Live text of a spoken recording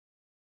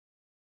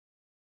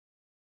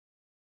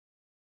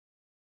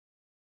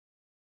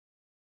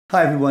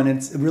Hi, everyone.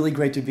 It's really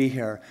great to be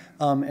here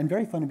and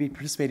very fun to be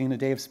participating in a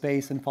day of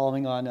space and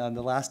following on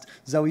the last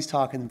Zoe's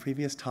talk and the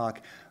previous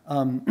talk.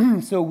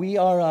 So we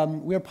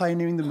are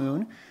pioneering the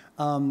moon.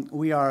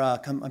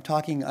 I'm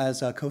talking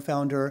as a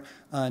co-founder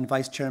and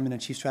vice chairman and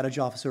chief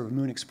strategy officer of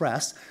Moon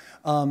Express,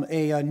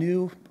 a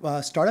new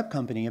startup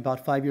company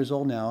about 5 years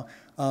old now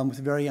with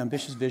a very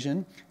ambitious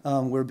vision.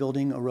 We're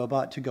building a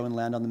robot to go and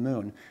land on the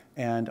moon.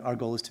 And our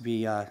goal is to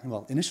be,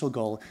 initial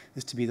goal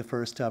is to be the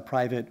first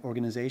private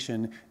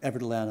organization ever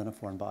to land on a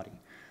foreign body.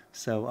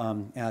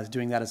 So as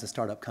doing that as a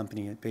startup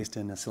company based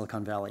in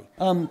Silicon Valley.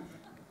 So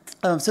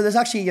there's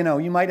actually,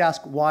 you might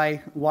ask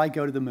why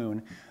go to the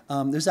moon?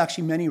 There's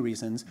actually many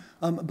reasons.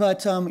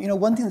 But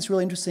one thing that's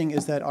really interesting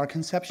is that our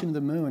conception of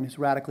the moon has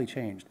radically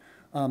changed.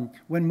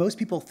 When most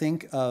people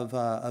think of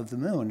the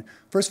moon,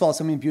 first of all, it's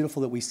something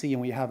beautiful that we see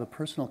and we have a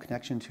personal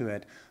connection to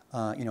it.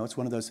 It's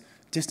one of those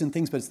distant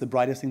things, but it's the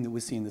brightest thing that we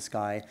see in the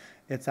sky.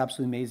 It's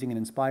absolutely amazing and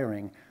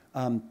inspiring.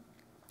 And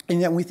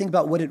yet when we think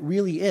about what it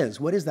really is,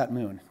 what is that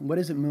moon? What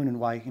is it moon and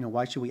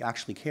why should we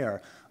actually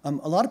care? A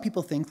lot of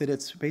people think that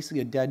it's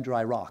basically a dead,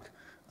 dry rock.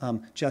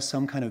 Just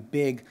some kind of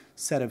big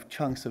set of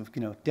chunks of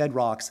dead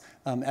rocks.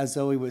 As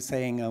Zoe was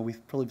saying, we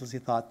previously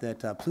thought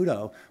that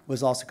Pluto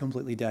was also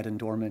completely dead and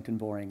dormant and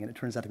boring, and it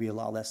turns out to be a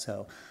lot less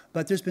so.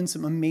 But there's been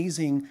some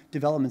amazing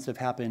developments that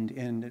have happened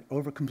and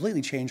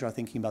completely changed our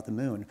thinking about the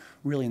moon,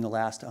 really in the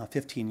last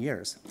 15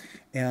 years.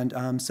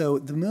 And so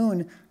the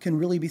moon can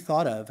really be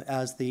thought of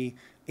as the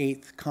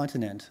 8th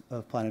continent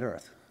of planet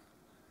Earth.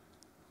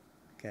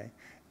 Okay,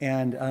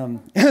 and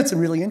it's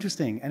really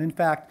interesting. And in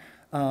fact,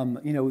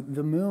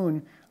 the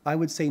moon, I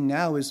would say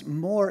now, is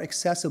more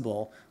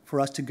accessible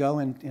for us to go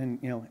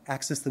and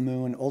access the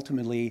moon,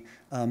 ultimately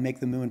make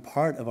the moon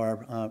part of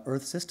our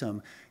Earth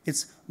system.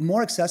 It's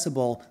more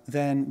accessible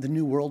than the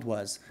New World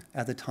was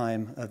at the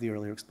time of the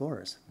earlier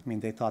explorers. I mean,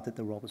 they thought that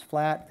the world was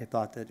flat. They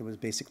thought that it was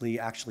basically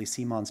actually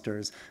sea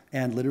monsters,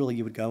 and literally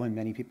you would go and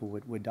many people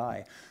would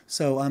die.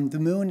 So the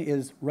moon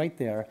is right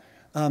there.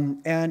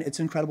 And it's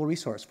an incredible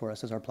resource for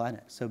us as our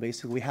planet. So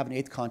basically, we have an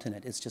 8th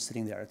continent. It's just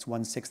sitting there. It's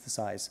 1/6 the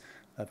size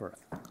of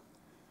Earth.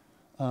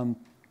 So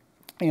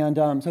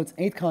it's an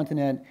 8th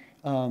continent.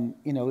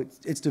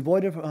 It's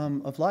devoid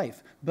of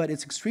life, but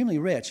it's extremely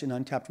rich in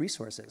untapped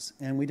resources.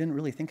 And we didn't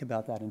really think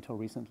about that until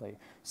recently.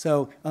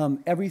 So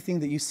everything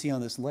that you see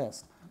on this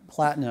list,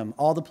 platinum,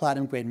 all the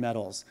platinum-grade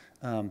metals,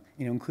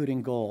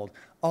 including gold,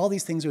 all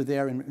these things are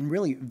there in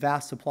really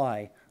vast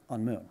supply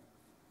on Moon.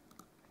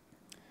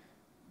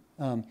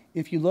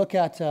 If you look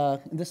at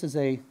this is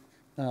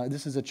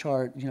a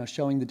chart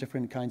showing the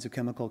different kinds of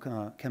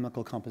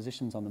chemical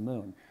compositions on the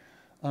moon.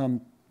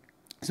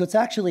 So it's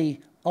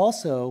actually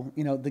also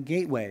the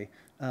gateway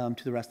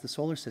to the rest of the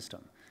solar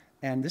system,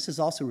 and this is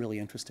also really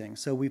interesting.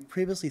 So we've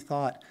previously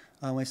thought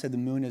when I said the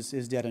moon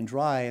is dead and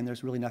dry and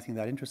there's really nothing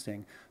that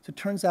interesting. So it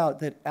turns out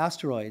that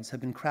asteroids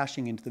have been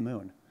crashing into the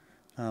moon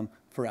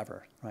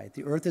forever. Right?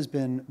 The Earth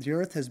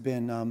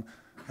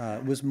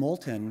was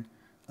molten.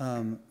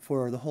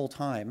 For the whole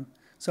time.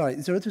 Sorry,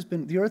 the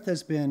Earth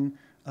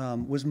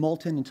was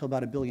molten until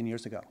about 1 billion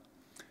years ago.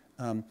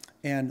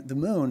 And the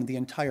moon, the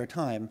entire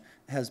time,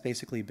 has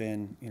basically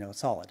been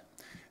solid.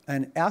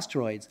 And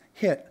asteroids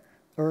hit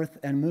Earth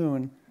and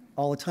moon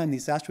all the time.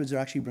 These asteroids are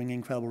actually bringing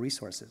incredible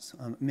resources.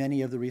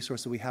 Many of the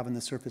resources we have on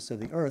the surface of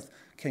the Earth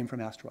came from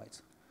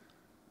asteroids.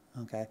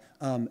 Okay.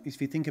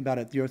 If you think about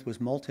it, the Earth was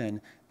molten,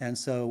 and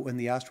so when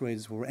the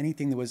asteroids were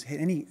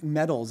any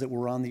metals that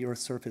were on the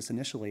Earth's surface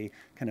initially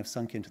kind of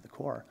sunk into the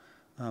core.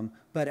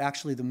 But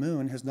actually the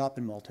moon has not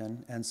been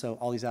molten, and so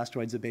all these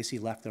asteroids have basically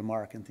left their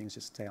mark and things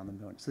just stay on the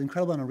moon. So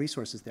incredible amount of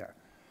resources there.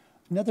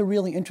 Another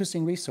really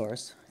interesting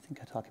resource, I think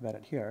I talk about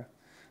it here.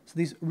 So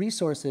these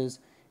resources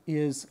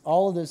is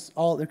all of this,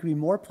 there could be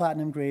more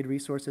platinum grade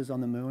resources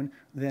on the moon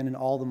than in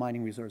all the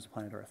mining reserves of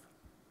planet Earth.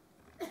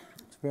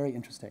 It's very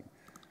interesting.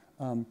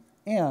 The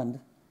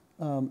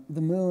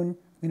moon,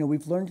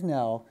 we've learned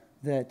now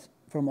that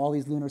from all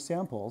these lunar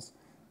samples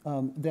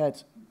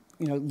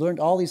learned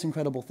all these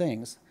incredible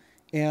things.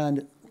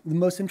 And the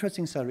most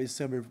interesting study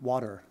is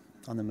water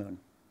on the moon.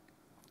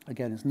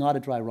 Again, it's not a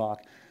dry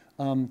rock.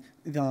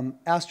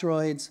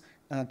 Asteroids,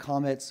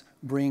 comets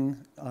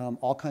bring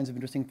all kinds of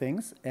interesting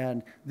things.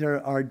 And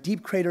there are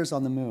deep craters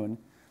on the moon,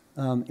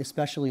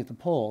 especially at the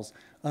poles.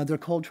 They're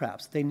cold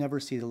traps. They never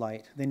see the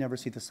light. They never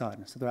see the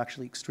sun. So they're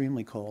actually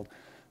extremely cold.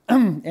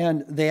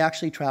 And they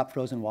actually trap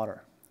frozen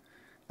water.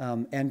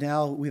 And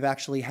now we've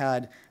actually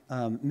had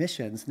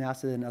missions,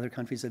 NASA and other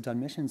countries have done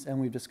missions, and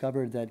we've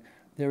discovered that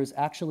there is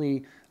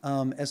actually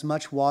as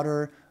much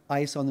water,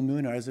 ice on the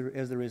moon as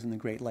there is in the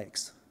Great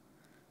Lakes.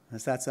 And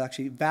so that's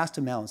actually vast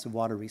amounts of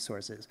water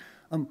resources.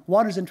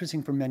 Water is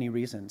interesting for many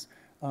reasons.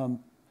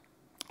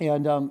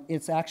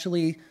 It's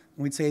actually,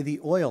 we'd say, the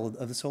oil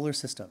of the solar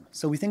system.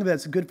 So we think about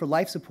it's good for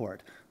life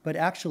support, but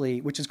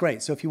actually, which is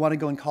great. So if you want to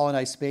go and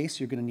colonize space,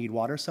 you're going to need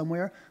water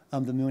somewhere.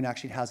 The moon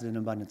actually has it in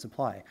abundant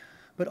supply.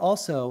 But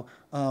also,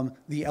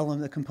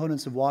 the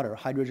components of water,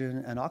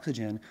 hydrogen and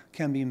oxygen,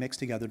 can be mixed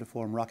together to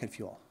form rocket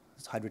fuel.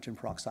 It's hydrogen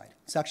peroxide.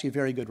 It's actually a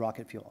very good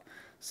rocket fuel.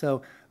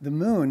 So the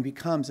moon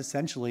becomes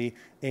essentially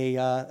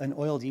an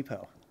oil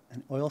depot,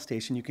 an oil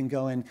station. You can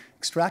go and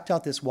extract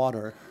out this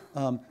water,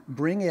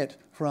 bring it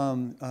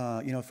from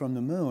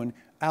the moon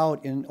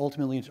out and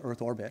ultimately into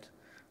Earth orbit,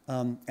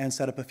 and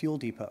set up a fuel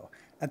depot.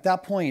 At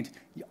that point,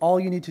 all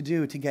you need to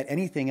do to get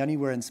anything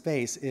anywhere in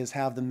space is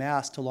have the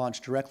mass to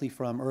launch directly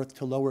from Earth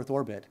to low Earth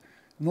orbit.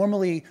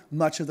 Normally,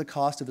 much of the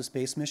cost of a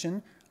space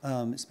mission,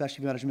 especially if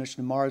you manage a mission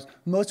to Mars,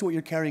 most of what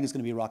you're carrying is going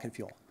to be rocket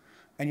fuel.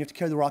 And you have to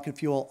carry the rocket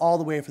fuel all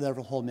the way for that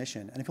whole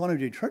mission. And if you want to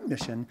do a return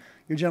mission,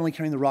 you're generally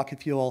carrying the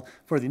rocket fuel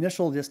for the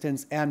initial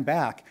distance and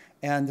back,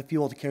 and the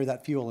fuel to carry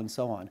that fuel and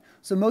so on.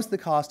 So most of the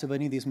cost of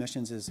any of these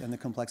missions is, and the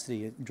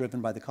complexity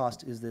driven by the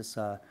cost is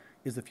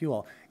the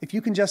fuel. If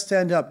you can just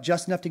send up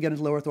just enough to get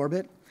into low Earth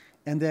orbit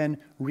and then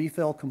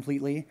refill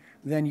completely,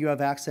 then you have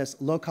access,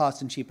 low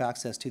cost and cheap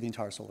access to the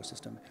entire solar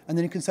system. And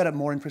then you can set up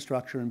more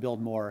infrastructure and build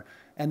more.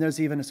 And there's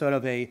even a sort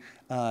of a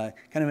kind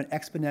of an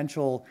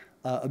exponential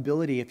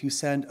ability if you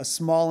send a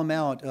small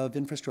amount of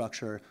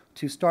infrastructure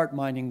to start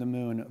mining the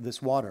moon of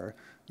this water.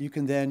 You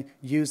can then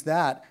use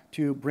that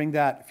to bring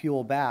that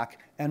fuel back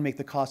and make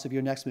the cost of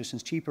your next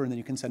missions cheaper, and then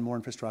you can send more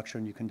infrastructure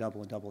and you can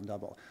double and double and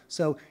double.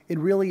 So it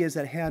really is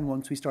at hand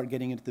once we start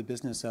getting into the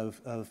business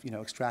of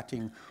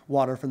extracting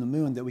water from the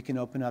moon that we can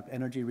open up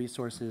energy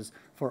resources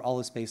for all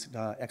of space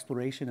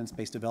exploration and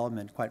space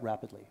development quite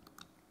rapidly.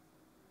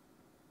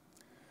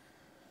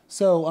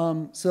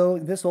 So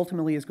this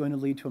ultimately is going to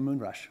lead to a moon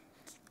rush,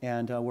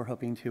 and we're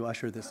hoping to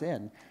usher this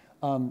in.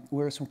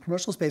 We're a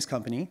commercial space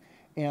company,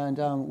 and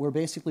we're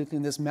basically looking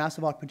at this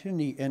massive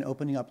opportunity in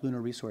opening up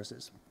lunar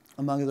resources,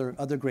 among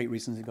other great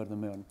reasons to go to the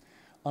moon.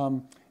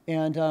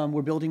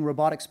 We're building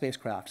robotic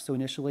spacecraft. So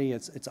initially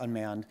it's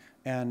unmanned,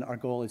 and our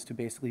goal is to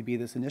basically be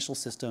this initial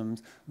system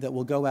that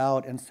will go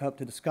out and help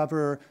to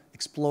discover,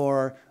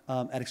 explore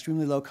at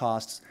extremely low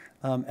costs,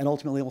 and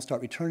ultimately we'll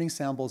start returning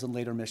samples in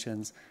later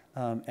missions,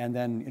 and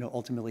then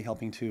ultimately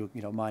helping to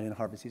mine and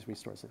harvest these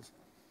resources.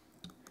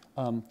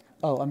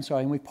 I'm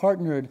sorry, and we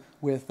partnered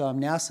with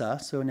NASA.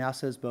 So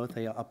NASA is both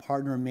a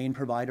partner,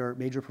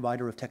 major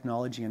provider of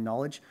technology and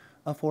knowledge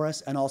for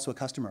us, and also a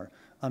customer.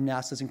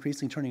 NASA is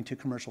increasingly turning to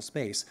commercial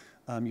space.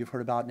 You've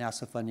heard about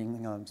NASA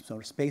funding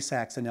sort of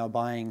SpaceX and now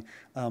buying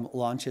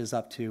launches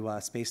up to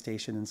space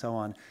station and so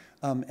on.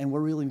 And we're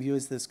really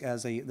viewing this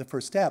as the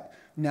first step.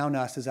 Now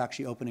NASA is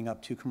actually opening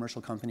up to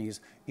commercial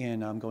companies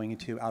in going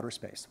into outer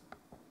space.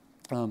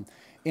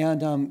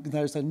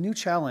 There's a new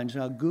challenge.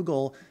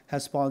 Google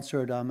has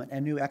sponsored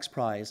a new X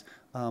Prize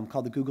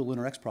called the Google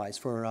Lunar X Prize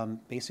for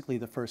basically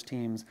the first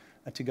teams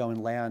to go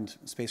and land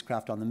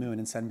spacecraft on the moon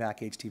and send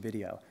back HD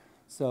video.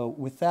 So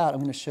with that, I'm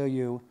going to show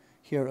you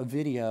here a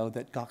video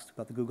that talks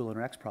about the Google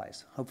Lunar X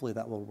Prize. Hopefully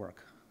that will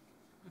work.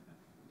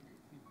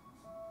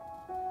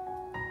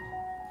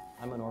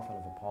 I'm an orphan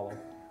of Apollo.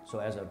 So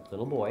as a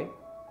little boy,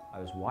 I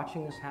was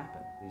watching this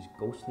happen, these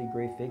ghostly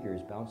gray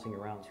figures bouncing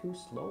around too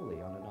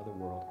slowly on another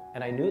world.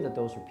 And I knew that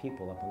those were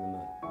people up on the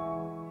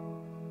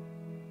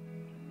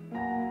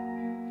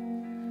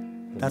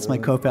moon. That's my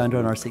co-founder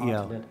and our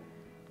CEO.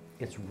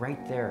 It's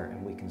right there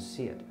and we can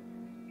see it.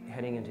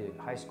 Heading into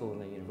high school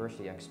and then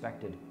university, I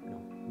expected,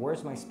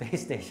 where's my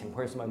space station?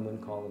 Where's my moon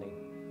colony?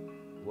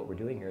 What we're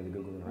doing here, the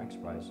Google Lunar X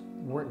Prize,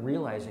 we're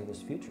realizing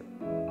this future.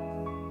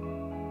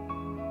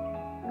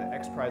 The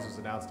X Prize was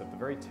announced at the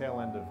very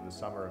tail end of the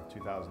summer of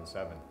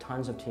 2007.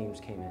 Tons of teams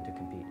came in to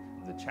compete.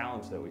 The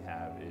challenge that we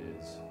have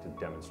is to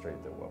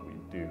demonstrate that what we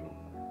do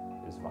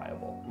is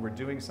viable. We're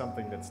doing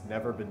something that's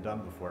never been done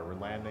before. We're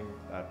landing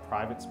a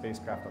private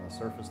spacecraft on the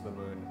surface of the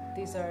moon.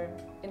 These are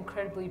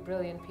incredibly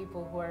brilliant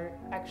people who are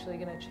actually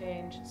going to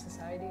change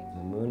society.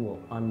 The moon will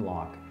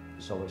unlock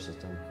the solar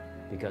system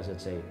because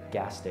it's a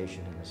gas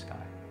station in the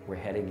sky. We're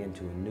heading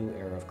into a new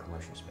era of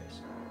commercial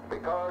space.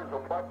 Because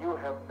of what you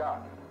have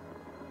done,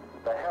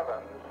 the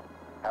heavens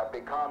have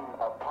become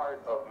a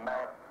part of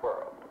man's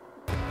world.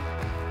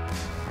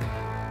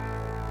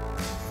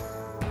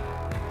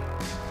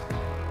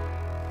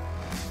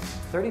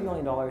 $30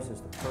 million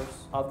is the first.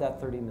 Of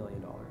that $30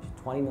 million,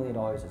 $20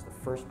 million is the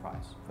first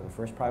prize for the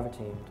first private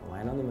team to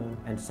land on the moon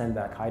and send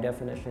back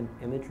high-definition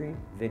imagery,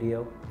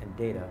 video, and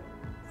data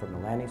from the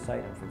landing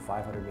site and from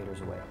 500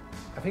 meters away.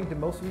 I think the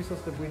most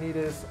resource that we need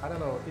is,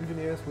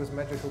 engineers with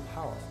magical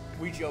powers.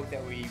 We joke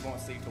that we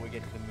won't sleep till we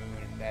get to the moon,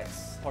 and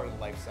that's part of the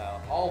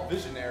lifestyle. All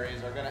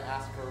visionaries are going to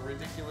ask for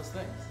ridiculous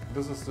things.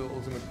 This is the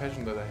ultimate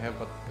passion that I have,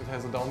 but it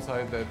has a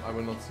downside that I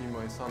will not see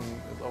my son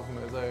as often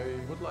as I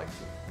would like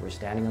to. We're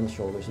standing on the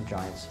shoulders of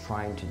giants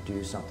trying to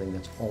do something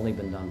that's only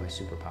been done by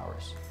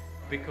superpowers.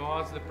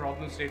 Because the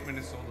problem statement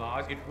is so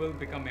large, it will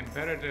become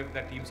imperative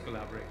that teams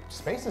collaborate.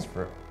 Space is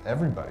for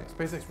everybody.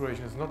 Space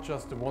exploration is not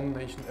just a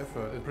one-nation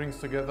effort, it brings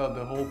together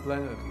the whole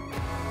planet.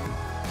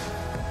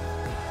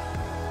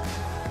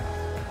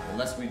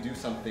 Unless we do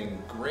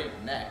something great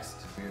next,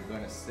 we're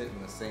going to sit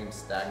in the same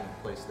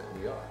stagnant place that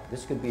we are.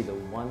 This could be the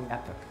one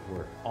epoch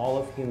where all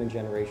of human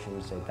generation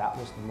would say that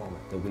was the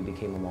moment that we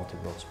became a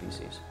multi-world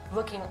species.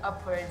 Looking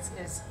upwards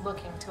is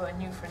looking to a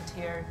new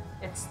frontier.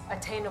 It's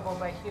attainable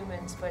by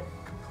humans, but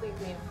completely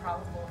completely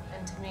improbable.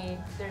 And to me,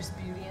 there's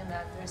beauty in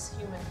that. There's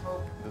human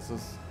hope. This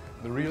is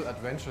the real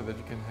adventure that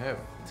you can have.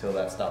 Until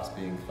that stops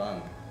being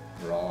fun,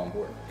 we're all on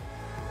board.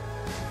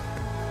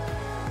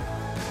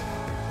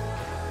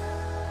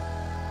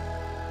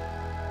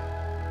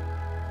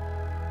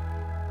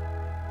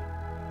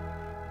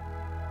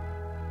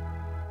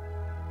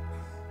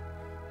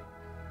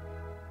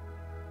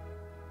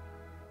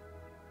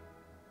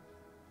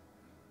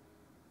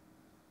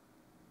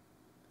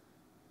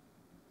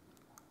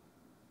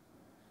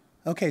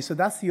 Okay, so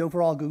that's the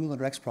overall Google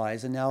and Rex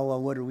Prize, and now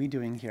what are we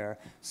doing here?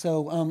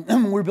 So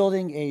we're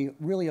building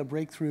really a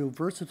breakthrough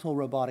versatile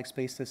robotic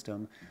space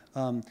system.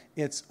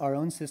 It's our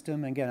own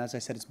system. Again, as I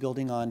said, it's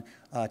building on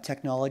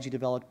technology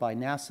developed by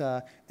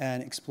NASA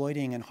and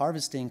exploiting and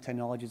harvesting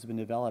technologies that have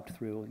been developed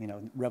through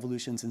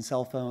revolutions in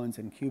cell phones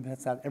and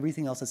CubeSats,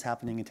 everything else that's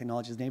happening in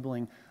technology is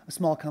enabling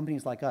small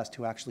companies like us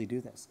to actually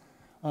do this.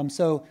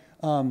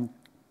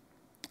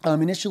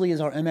 Initially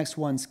is our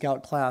MX-1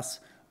 Scout class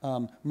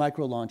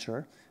micro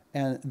launcher.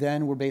 And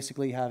then we're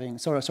basically having,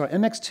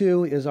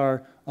 MX2 is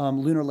our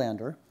lunar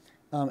lander.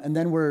 And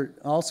then we're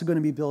also going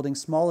to be building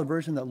smaller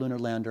version of that lunar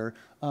lander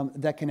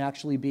that can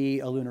actually be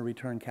a lunar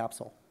return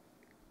capsule.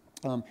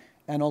 And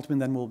ultimately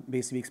then we'll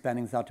basically be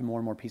expanding this out to more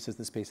and more pieces of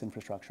the space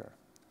infrastructure.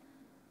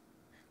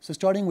 So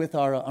starting with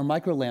our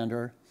micro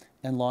lander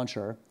and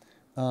launcher,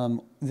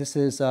 this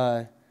is,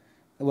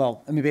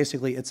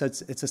 basically it's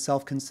a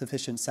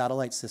self-sufficient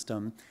satellite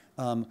system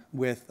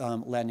with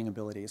landing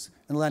abilities.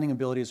 And the landing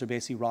abilities are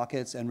basically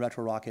rockets and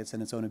retro rockets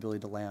and its own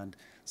ability to land.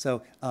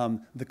 So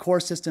the core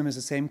system is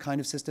the same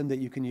kind of system that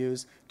you can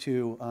use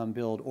to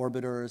build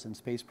orbiters and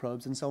space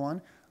probes and so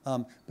on.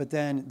 But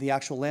then the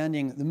actual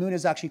landing, the moon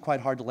is actually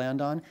quite hard to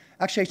land on.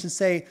 Actually, I should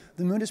say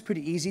the moon is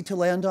pretty easy to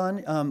land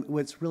on.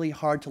 It's really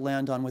hard to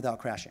land on without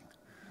crashing.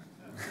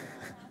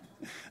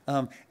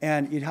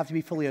 And you'd have to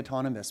be fully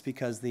autonomous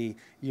because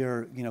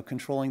you're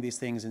controlling these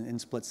things in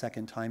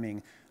split-second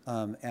timing,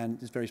 and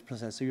it's very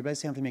precise. So you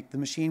basically have to make the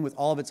machine with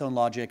all of its own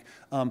logic,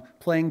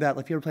 playing that.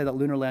 If you ever play that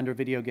Lunar Lander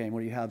video game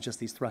where you have just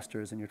these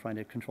thrusters and you're trying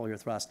to control your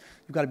thrust,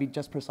 you've got to be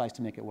just precise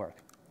to make it work.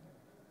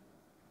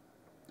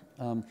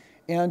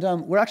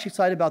 We're actually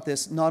excited about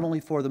this not only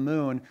for the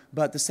moon,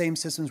 but the same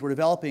systems we're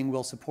developing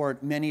will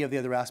support many of the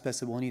other aspects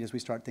that we'll need as we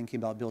start thinking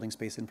about building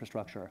space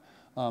infrastructure.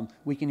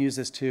 We can use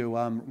this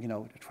to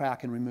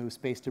track and remove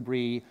space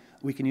debris.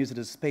 We can use it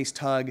as a space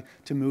tug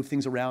to move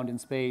things around in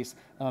space,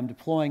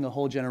 deploying a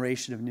whole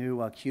generation of new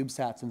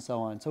CubeSats and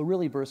so on. So a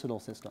really versatile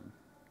system.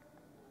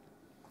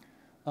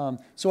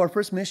 So our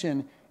first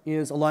mission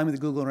is aligned with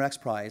the Google and Rex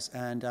Prize,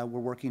 and we're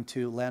working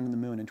to land on the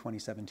moon in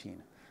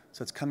 2017.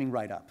 So it's coming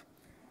right up.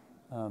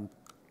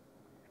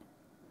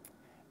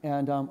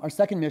 Our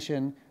second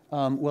mission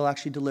will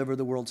actually deliver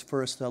the world's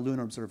first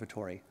lunar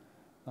observatory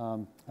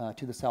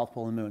to the South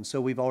Pole of the moon. So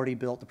we've already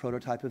built the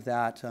prototype of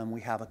that. We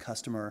have a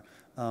customer,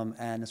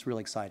 and it's really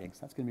exciting.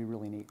 So that's going to be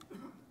really neat.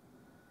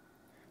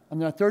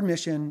 And then our third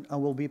mission,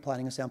 we'll be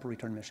planning a sample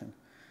return mission.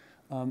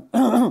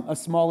 A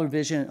smaller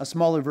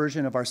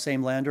version of our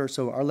same lander.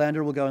 So our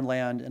lander will go and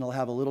land, and it'll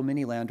have a little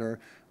mini lander.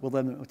 We'll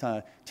then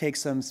take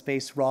some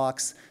space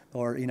rocks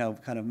or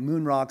kind of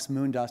moon rocks,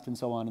 moon dust, and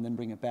so on, and then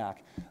bring it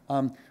back.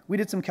 We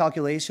did some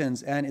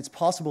calculations, and it's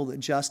possible that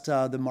just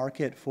the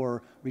market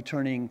for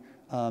returning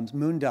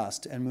moon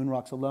dust and moon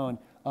rocks alone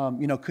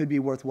could be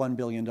worth $1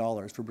 billion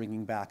for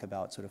bringing back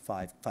about sort of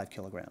 5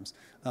 kilograms.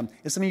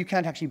 It's something you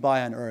can't actually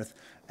buy on Earth,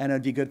 and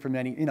it'd be good for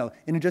many,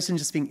 in addition to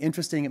just being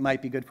interesting, it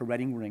might be good for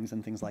wedding rings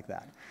and things like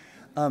that.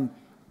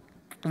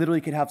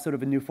 Literally could have sort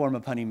of a new form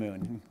of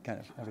honeymoon, kind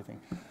of everything.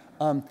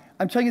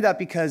 I'm telling you that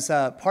because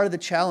part of the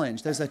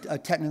challenge, there's a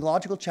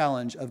technological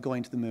challenge of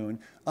going to the moon,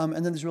 and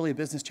then there's really a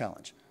business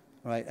challenge.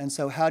 Right? And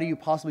so how do you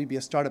possibly be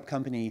a startup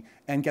company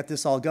and get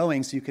this all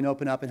going so you can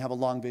open up and have a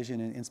long vision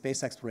in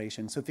space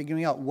exploration? So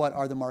figuring out what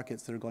are the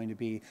markets that are going to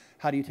be,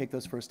 how do you take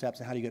those first steps,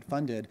 and how do you get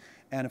funded?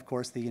 And of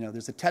course,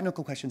 there's the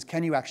technical questions,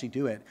 can you actually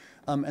do it?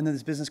 And then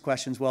there's business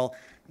questions, well,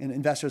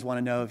 investors want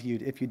to know if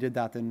you did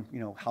that, then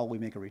how will we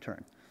make a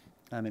return?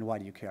 And why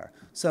do you care?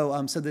 So,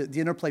 the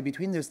interplay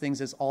between those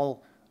things is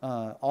all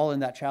in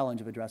that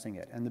challenge of addressing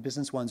it. And the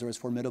business ones are as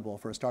formidable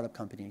for a startup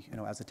company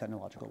as the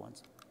technological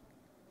ones.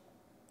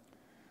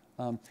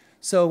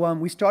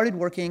 We started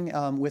working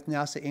with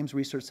NASA Ames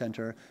Research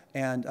Center,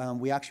 and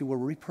we actually were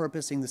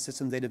repurposing the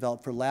system they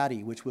developed for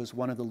LADEE, which was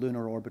one of the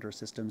lunar orbiter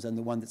systems and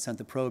the one that sent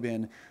the probe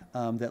in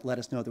that let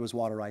us know there was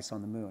water ice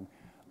on the moon.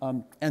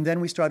 And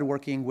then we started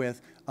working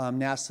with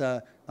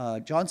NASA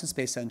Johnson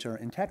Space Center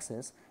in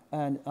Texas,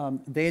 and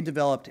they had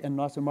developed, and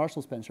NASA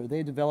Marshall Spencer, they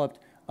had developed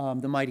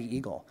the Mighty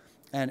Eagle.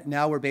 And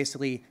now we're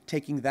basically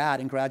taking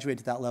that and graduated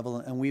to that level,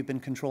 and we've been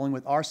controlling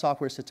with our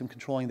software system,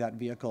 controlling that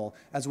vehicle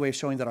as a way of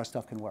showing that our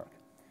stuff can work.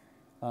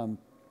 So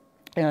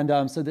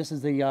this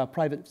is the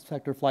private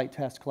sector flight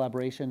test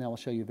collaboration, and I'll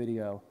show you a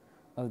video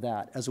of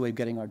that as a way of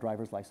getting our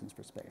driver's license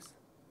for space.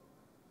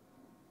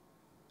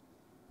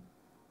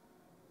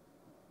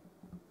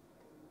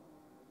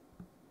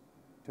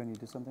 Do I need to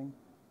do something?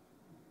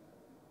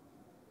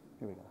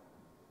 Here we go.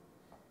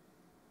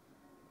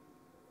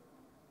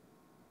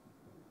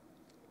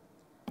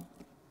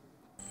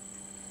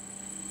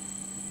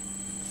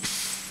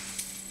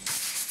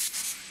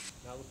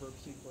 verb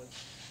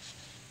sequence.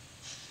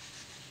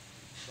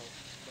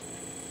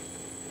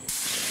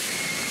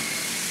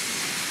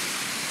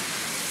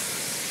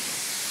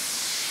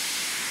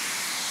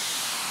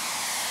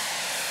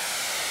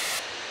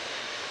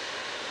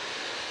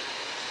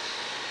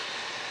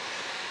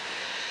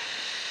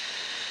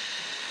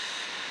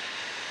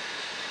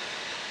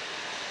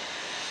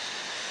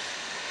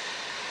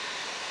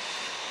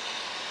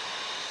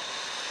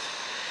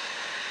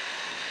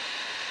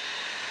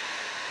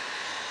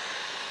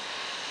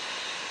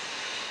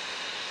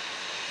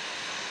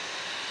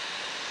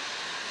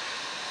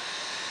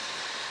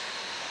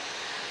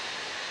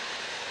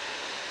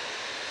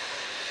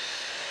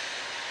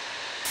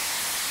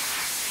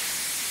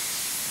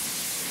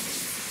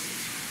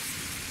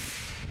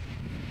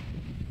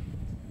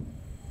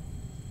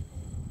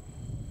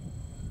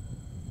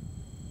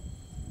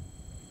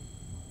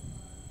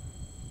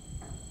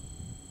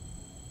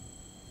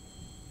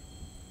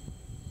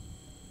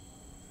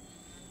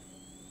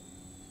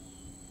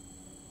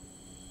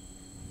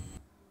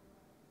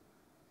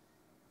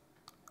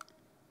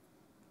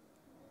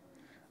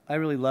 I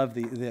really love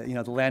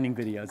the landing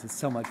videos. It's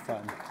so much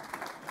fun.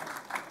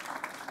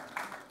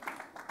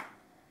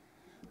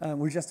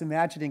 We're just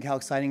imagining how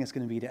exciting it's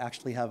going to be to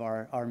actually have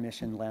our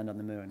mission land on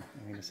the moon.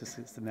 I mean,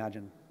 it's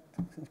imagine.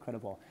 It's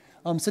incredible.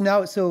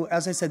 So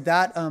as I said,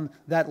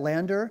 that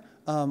lander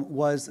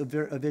was a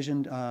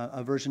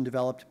version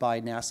developed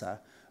by NASA.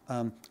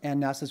 And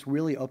NASA's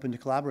really open to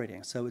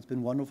collaborating. So it's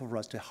been wonderful for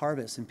us to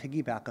harvest and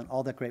piggyback on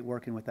all that great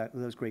work and with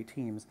those great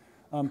teams.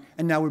 And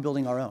now we're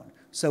building our own.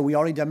 So we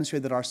already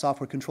demonstrated that our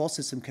software control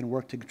system can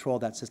work to control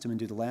that system and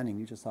do the landing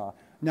you just saw.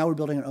 Now we're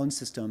building our own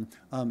system.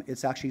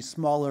 It's actually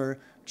smaller,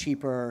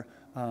 cheaper,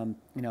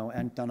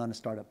 and done on a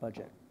startup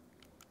budget.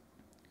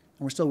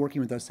 And we're still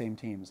working with those same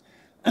teams.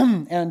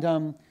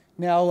 And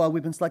now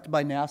we've been selected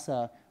by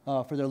NASA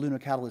for their Lunar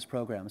Catalyst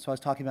program. So I was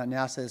talking about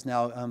NASA is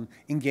now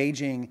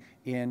engaging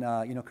in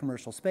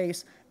commercial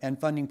space and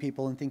funding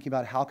people and thinking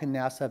about how can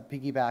NASA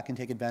piggyback and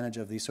take advantage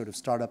of these sort of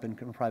startup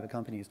and private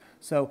companies.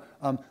 So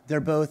they're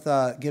both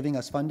giving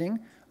us funding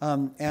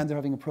and they're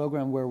having a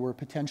program where we're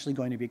potentially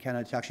going to be a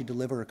candidate to actually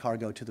deliver a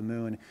cargo to the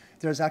moon.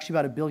 There's actually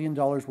about $1 billion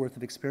worth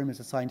of experiments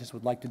that scientists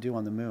would like to do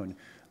on the moon.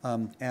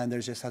 And there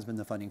just has been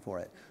the funding for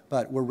it.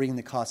 But we're bringing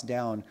the cost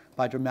down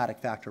by a dramatic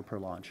factor per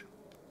launch.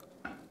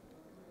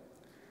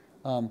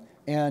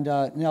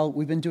 Now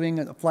we've been doing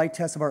a flight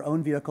test of our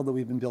own vehicle that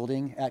we've been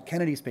building at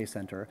Kennedy Space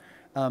Center.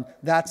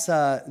 That's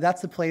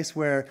the place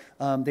where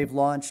they've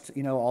launched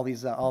all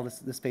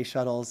the space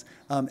shuttles.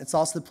 It's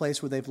also the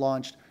place where they've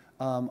launched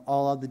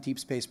all of the deep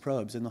space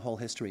probes in the whole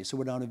history. So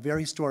we're now in a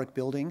very historic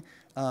building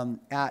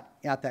at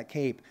that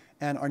Cape.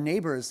 And our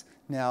neighbors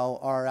now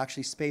are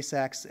actually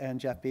SpaceX and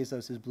Jeff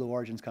Bezos' Blue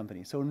Origin's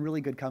company. So in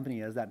really good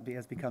company as that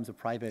becomes a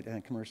private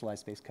and commercialized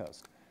space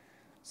coast.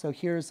 So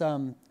here's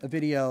a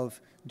video of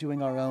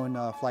doing our own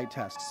flight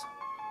tests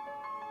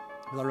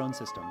with our own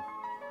system.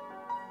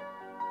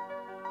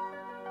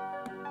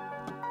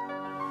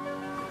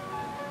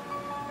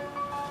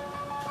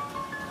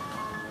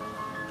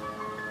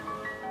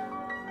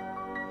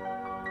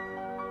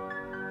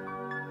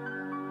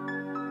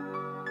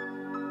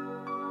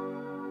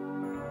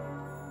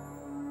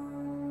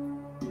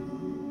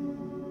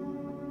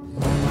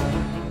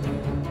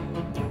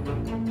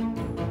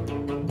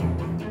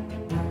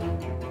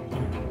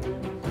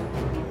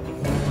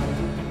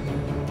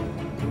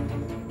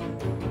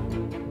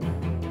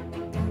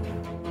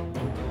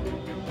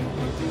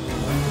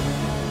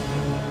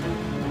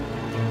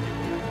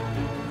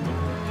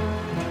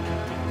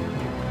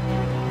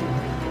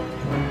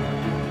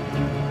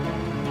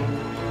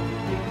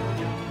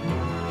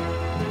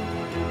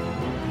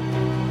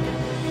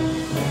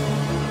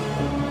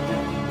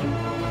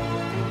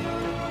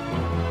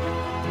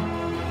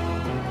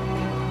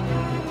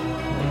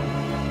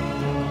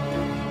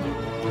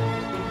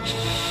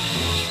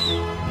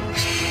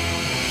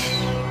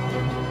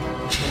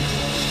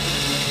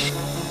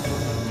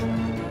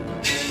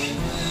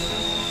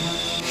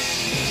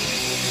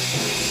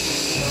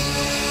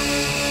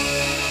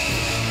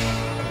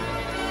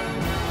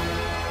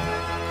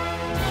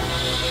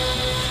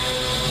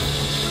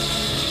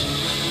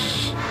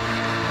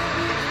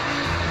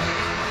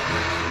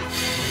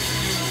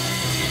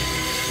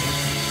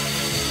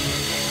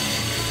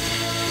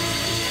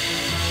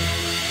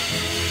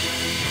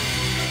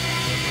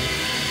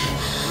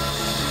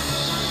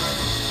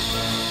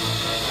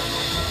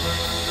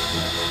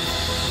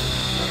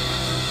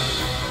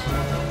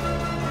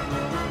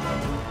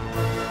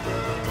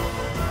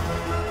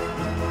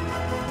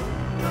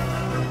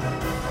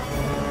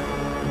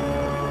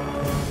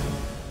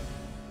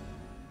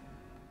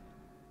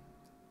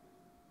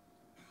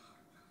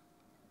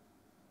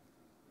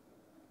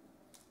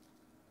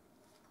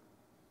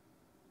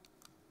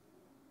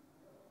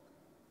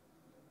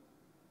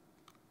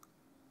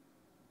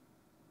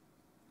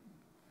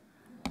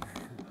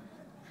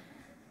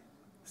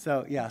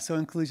 So yeah, so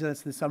in conclusion,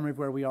 that's the summary of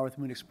where we are with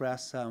Moon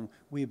Express.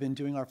 We've been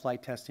doing our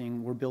flight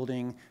testing. We're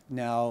building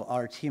now.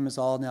 Our team is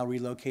all now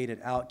relocated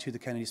out to the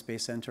Kennedy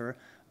Space Center.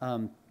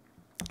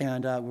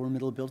 and we're in the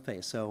middle of build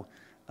phase. So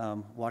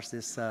watch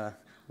this,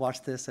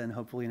 and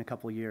hopefully in a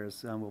couple of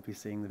years we'll be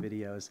seeing the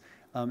videos.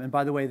 And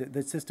by the way,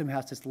 the system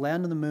has to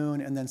land on the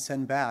moon and then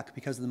send back,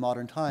 because of the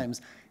modern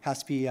times, has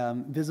to be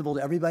visible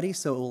to everybody.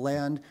 So it will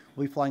land,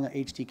 we'll be flying an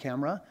HD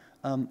camera,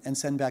 and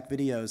send back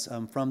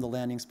videos from the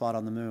landing spot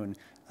on the moon,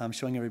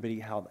 showing everybody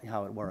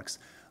how it works.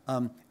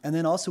 And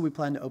then also we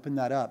plan to open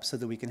that up so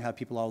that we can have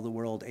people all over the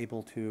world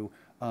able to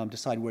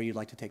decide where you'd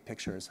like to take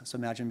pictures. So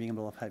imagine being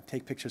able to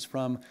take pictures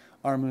from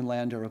our moon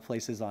lander or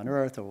places on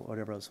Earth or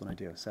whatever else you want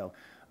to do. So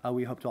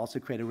we hope to also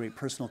create a great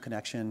personal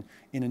connection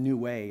in a new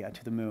way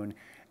to the moon.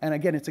 And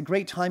again, it's a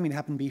great timing to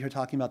happen to be here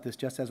talking about this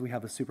just as we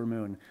have a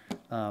supermoon,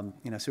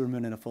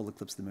 supermoon and a full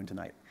eclipse of the moon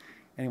tonight.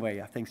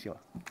 Anyway, thanks, you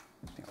all.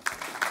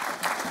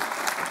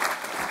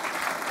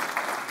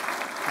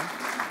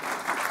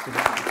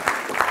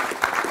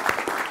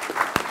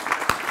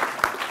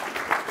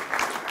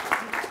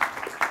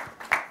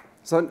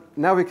 So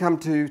now we come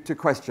to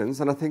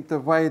questions, and I think the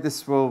way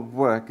this will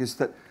work is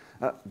that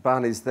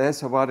Barney's there,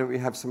 so why don't we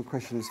have some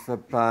questions for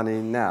Barney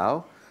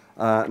now,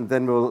 and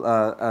then we'll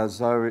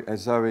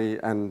Zoe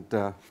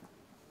and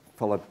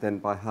followed then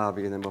by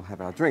Harvey, and then we'll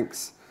have our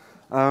drinks.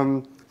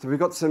 So we've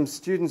got some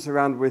students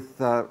around with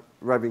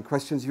roving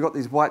questions. You've got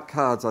these white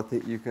cards I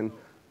think you can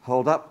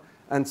hold up,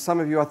 and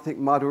some of you I think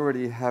might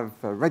already have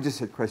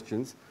registered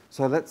questions.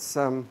 So let's,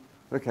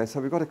 okay, so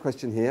we've got a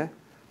question here,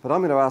 but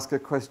I'm going to ask a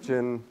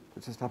question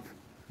just up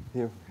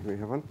here. Here we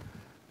have one.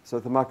 So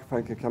the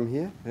microphone can come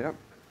here. Yep.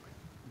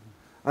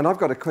 And I've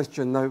got a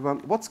question though.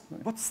 What's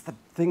the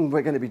thing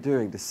we're going to be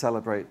doing to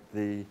celebrate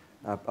the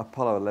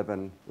Apollo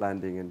 11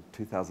 landing in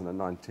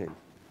 2019?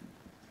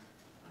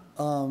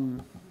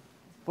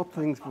 What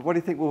do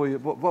you think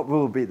what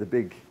will be the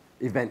big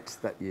event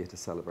that year to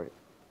celebrate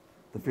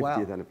the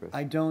 50th anniversary?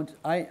 I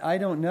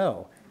don't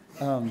know.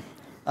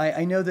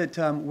 I know that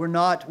we're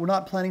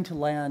not planning to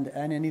land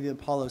at any of the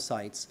Apollo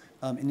sites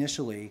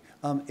initially.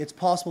 It's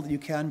possible that you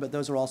can, but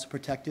those are also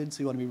protected, so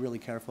you want to be really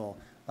careful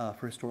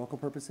for historical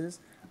purposes.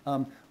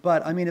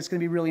 But I mean, it's going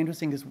to be really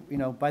interesting because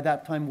by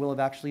that time we'll have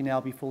actually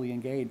now be fully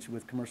engaged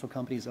with commercial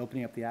companies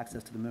opening up the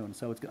access to the moon.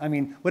 So it's, I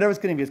mean, whatever it's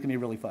going to be, it's going to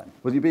be really fun.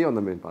 Will you be on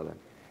the moon by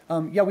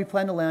then? Yeah, we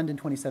plan to land in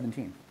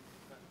 2017.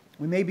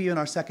 We may be in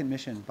our second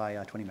mission by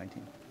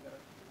 2019.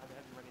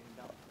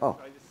 Oh,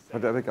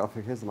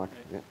 here's the microphone.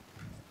 Yeah.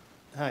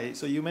 Hi,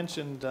 so you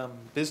mentioned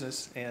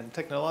business and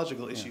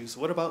technological issues.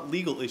 What about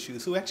legal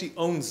issues? Who actually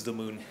owns the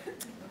moon?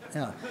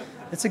 Yeah,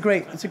 it's a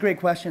great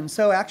question.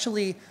 So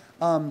actually,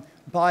 there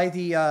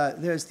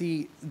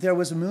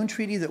was a moon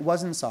treaty that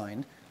wasn't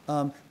signed,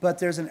 but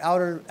there's an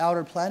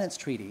outer planets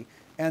treaty,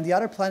 and the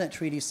outer planet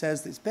treaty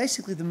says that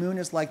basically the moon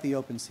is like the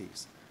open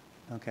seas.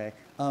 Okay,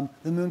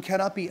 the moon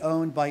cannot be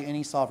owned by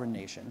any sovereign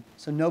nation,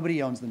 so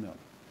nobody owns the moon.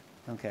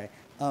 Okay.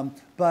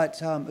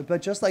 But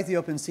just like the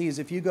open seas,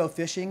 if you go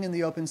fishing in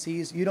the open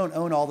seas, you don't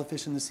own all the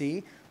fish in the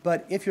sea.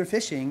 But if you're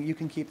fishing, you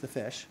can keep the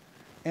fish.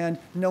 And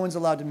no one's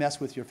allowed to mess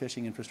with your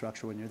fishing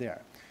infrastructure when you're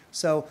there.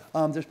 So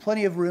there's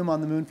plenty of room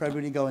on the moon for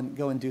everybody to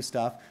go and do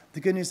stuff. The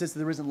good news is that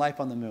there isn't life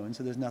on the moon,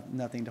 so there's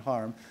nothing to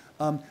harm.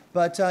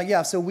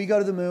 Yeah, so we go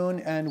to the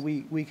moon, and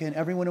we can,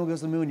 everyone who goes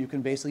to the moon, you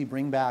can basically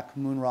bring back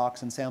moon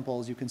rocks and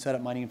samples. You can set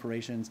up mining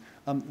operations.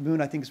 The moon,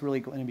 I think, is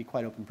really going to be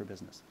quite open for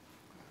business.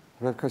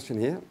 We have a question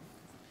here.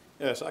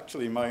 Yes,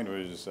 actually mine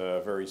was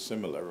very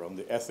similar on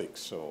the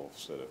ethics of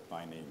sort of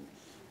mining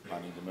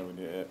the moon.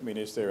 I mean,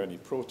 is there any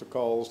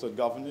protocols that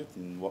govern it,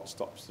 and what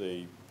stops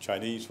the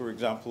Chinese, for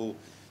example,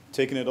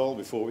 taking it all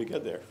before we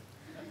get there?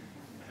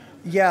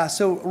 Yeah,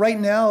 so right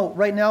now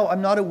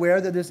I'm not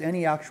aware that there's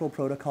any actual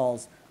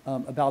protocols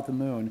about the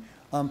moon.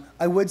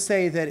 I would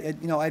say that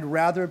I'd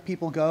rather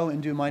people go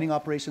and do mining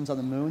operations on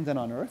the moon than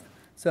on Earth.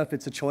 So if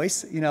it's a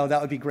choice,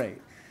 that would be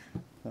great.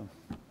 So.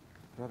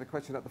 We have a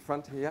question at the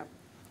front here.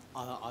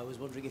 I was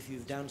wondering if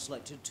you've down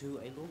selected to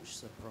a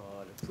launch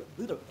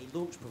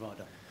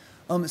provider.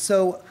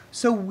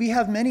 So we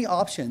have many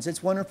options.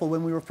 It's wonderful.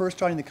 When we were first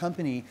starting the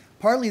company,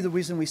 partly the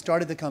reason we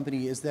started the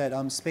company is that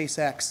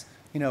SpaceX,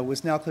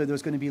 was now clear there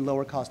was going to be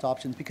lower cost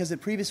options, because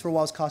it previously for a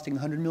while was costing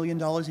 $100 million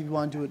if you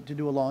wanted to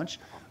do a launch,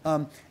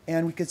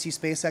 and we could see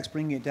SpaceX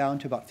bringing it down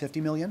to about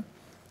 $50 million,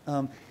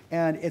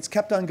 and it's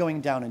kept on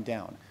going down and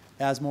down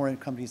as more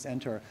companies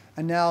enter.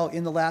 And now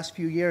in the last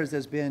few years,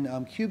 there's been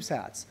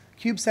CubeSats.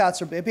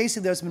 CubeSats are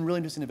basically, there's been really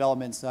interesting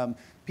developments. Some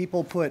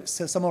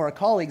of our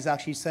colleagues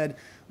actually said,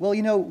 well,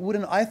 would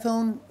an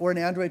iPhone or an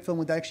Android phone,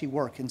 would that actually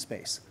work in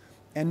space?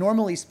 And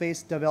normally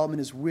space development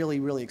is really,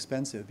 really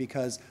expensive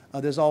because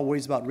there's all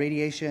worries about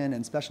radiation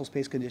and special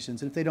space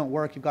conditions. And if they don't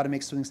work, you've got to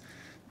make things,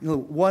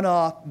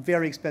 one-off,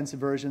 very expensive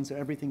versions, so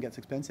everything gets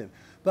expensive.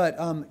 But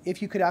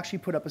if you could actually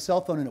put up a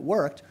cell phone and it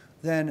worked,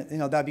 then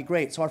that'd be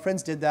great. So our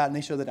friends did that, and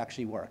they showed that it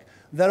actually worked.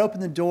 That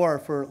opened the door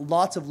for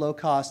lots of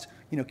low-cost,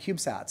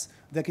 CubeSats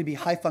that could be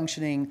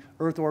high-functioning,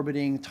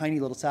 Earth-orbiting, tiny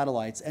little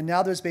satellites. And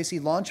now there's basically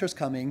launchers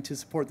coming to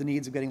support the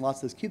needs of getting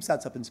lots of those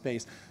CubeSats up in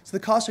space. So the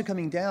costs are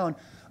coming down.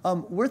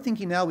 We're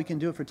thinking now we can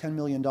do it for $10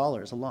 million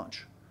a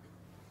launch.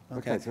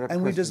 Okay. So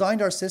and we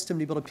designed our system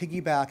to be able to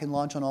piggyback and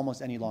launch on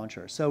almost any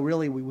launcher. So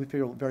really, we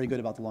feel very good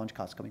about the launch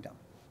costs coming down.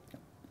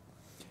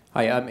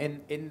 Hi,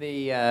 in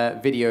the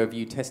video of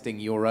you testing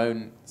your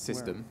own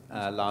system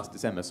last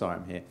December, sorry,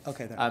 I'm here.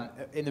 Okay, there.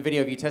 In the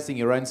video of you testing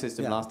your own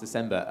system last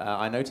December,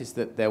 I noticed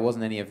that there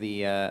wasn't any of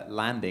the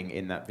landing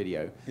in that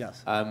video.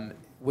 Yes.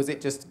 Was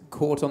it just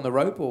caught on the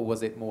rope, or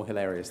was it more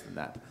hilarious than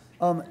that?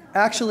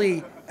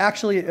 Actually,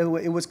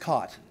 it was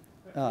caught.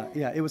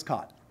 Yeah, it was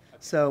caught.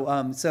 So,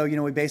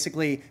 we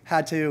basically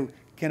had to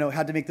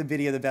make the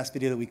video the best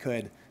video that we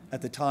could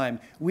at the time.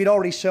 We'd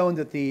already shown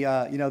that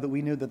that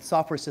we knew that the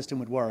software system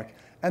would work.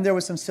 And there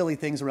was some silly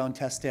things around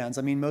test stands.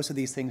 I mean, most of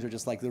these things are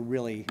just like the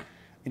really,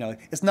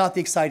 it's not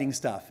the exciting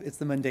stuff. It's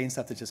the mundane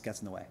stuff that just gets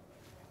in the way.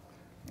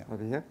 Yeah.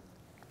 Over here.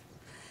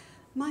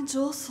 Mine's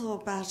also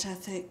about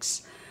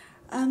ethics.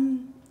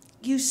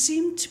 You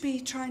seem to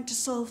be trying to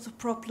solve the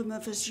problem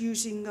of us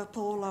using up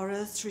all our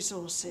Earth's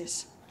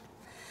resources.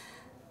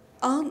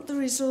 Aren't the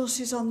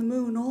resources on the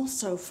moon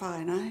also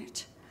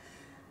finite?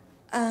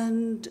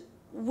 And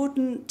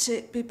wouldn't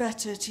it be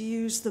better to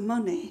use the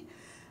money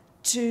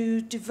to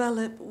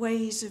develop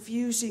ways of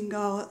using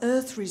our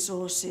Earth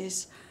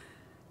resources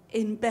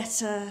in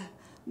better,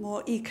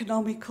 more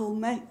economical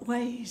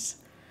ways?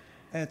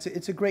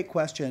 It's a great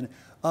question.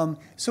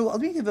 So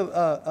let me give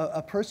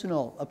a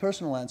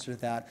personal answer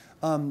to that.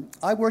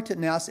 I worked at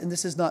NASA, and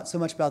this is not so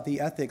much about the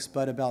ethics,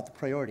 but about the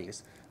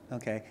priorities.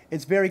 Okay,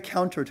 it's very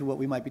counter to what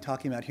we might be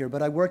talking about here,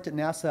 but I worked at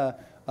NASA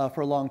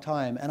for a long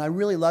time, and I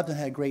really loved and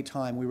had a great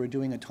time. We were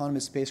doing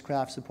autonomous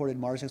spacecraft, supported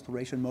Mars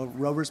exploration,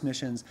 rovers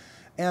missions,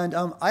 and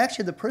I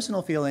actually had the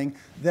personal feeling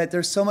that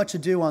there's so much to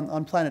do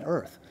on planet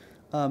Earth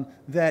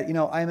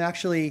that I'm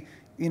actually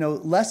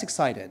less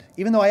excited,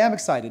 even though I am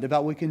excited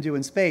about what we can do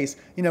in space.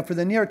 For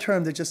the near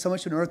term, there's just so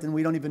much on Earth, and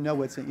we don't even know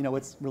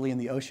what's really in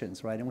the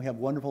oceans, right? And we have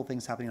wonderful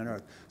things happening on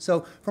Earth.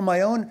 So for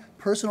my own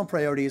personal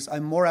priorities,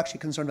 I'm more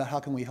actually concerned about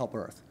how can we help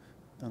Earth.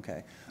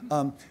 Okay,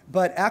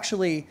 but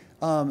actually,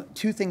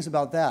 two things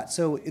about that.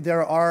 So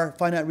there are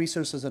finite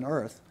resources on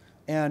Earth,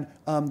 and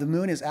the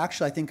moon is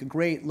actually, I think, a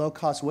great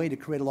low-cost way to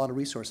create a lot of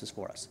resources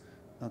for us.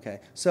 Okay,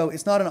 so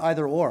it's not an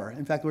either-or.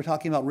 In fact, we're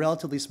talking about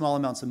relatively small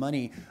amounts of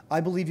money. I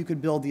believe you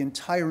could build the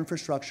entire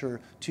infrastructure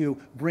to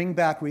bring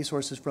back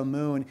resources from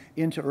moon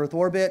into Earth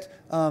orbit,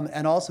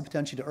 and also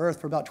potentially to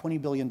Earth for about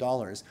 $20 billion.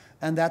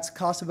 And that's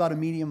cost about a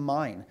medium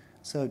mine.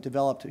 So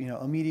developed,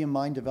 a medium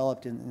mine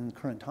developed in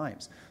current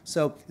times.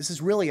 So this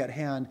is really at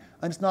hand,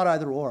 and it's not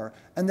either or.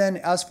 And then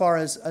as far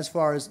as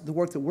the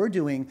work that we're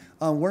doing,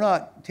 we're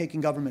not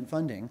taking government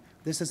funding.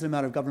 This isn't a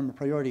matter of government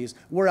priorities.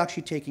 We're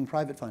actually taking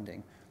private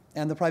funding.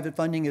 And the private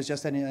funding is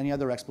just any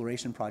other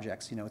exploration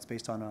projects. It's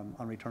based on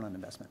return on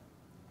investment.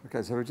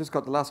 Okay, so we've just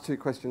got the last two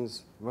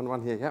questions.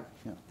 One here,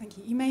 yeah. Thank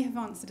you. You may have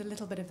answered a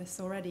little bit of this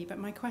already, but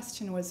my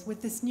question was,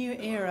 with this new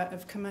era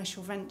of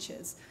commercial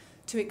ventures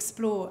to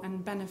explore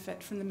and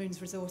benefit from the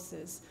moon's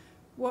resources,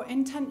 what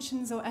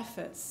intentions or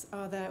efforts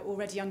are there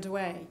already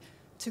underway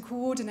to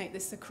coordinate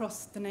this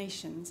across the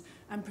nations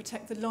and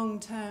protect the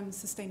long-term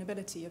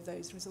sustainability of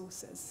those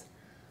resources?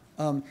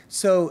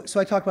 So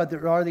I talked about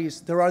there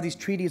are these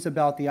treaties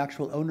about the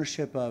actual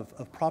ownership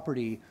of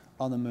property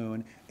on the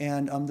moon,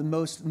 and the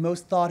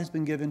most thought has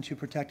been given to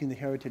protecting the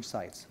heritage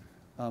sites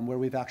where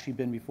we've actually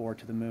been before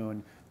to the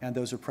moon, and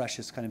those are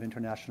precious kind of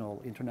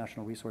international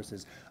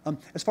resources.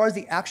 As far as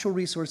the actual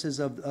resources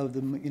of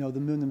the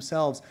moon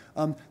themselves,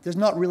 there's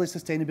not really a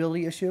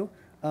sustainability issue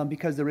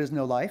because there is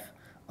no life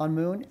on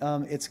moon.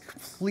 It's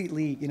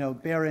completely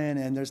barren,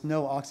 and there's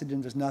no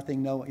oxygen, there's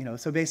nothing,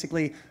 so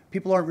basically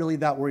people aren't really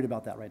that worried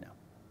about that right now.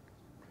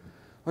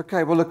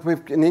 Okay, well look,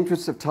 in the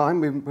interest of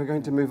time, we're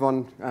going to move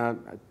on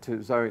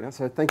to Zoe now.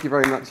 So thank you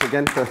very much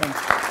again for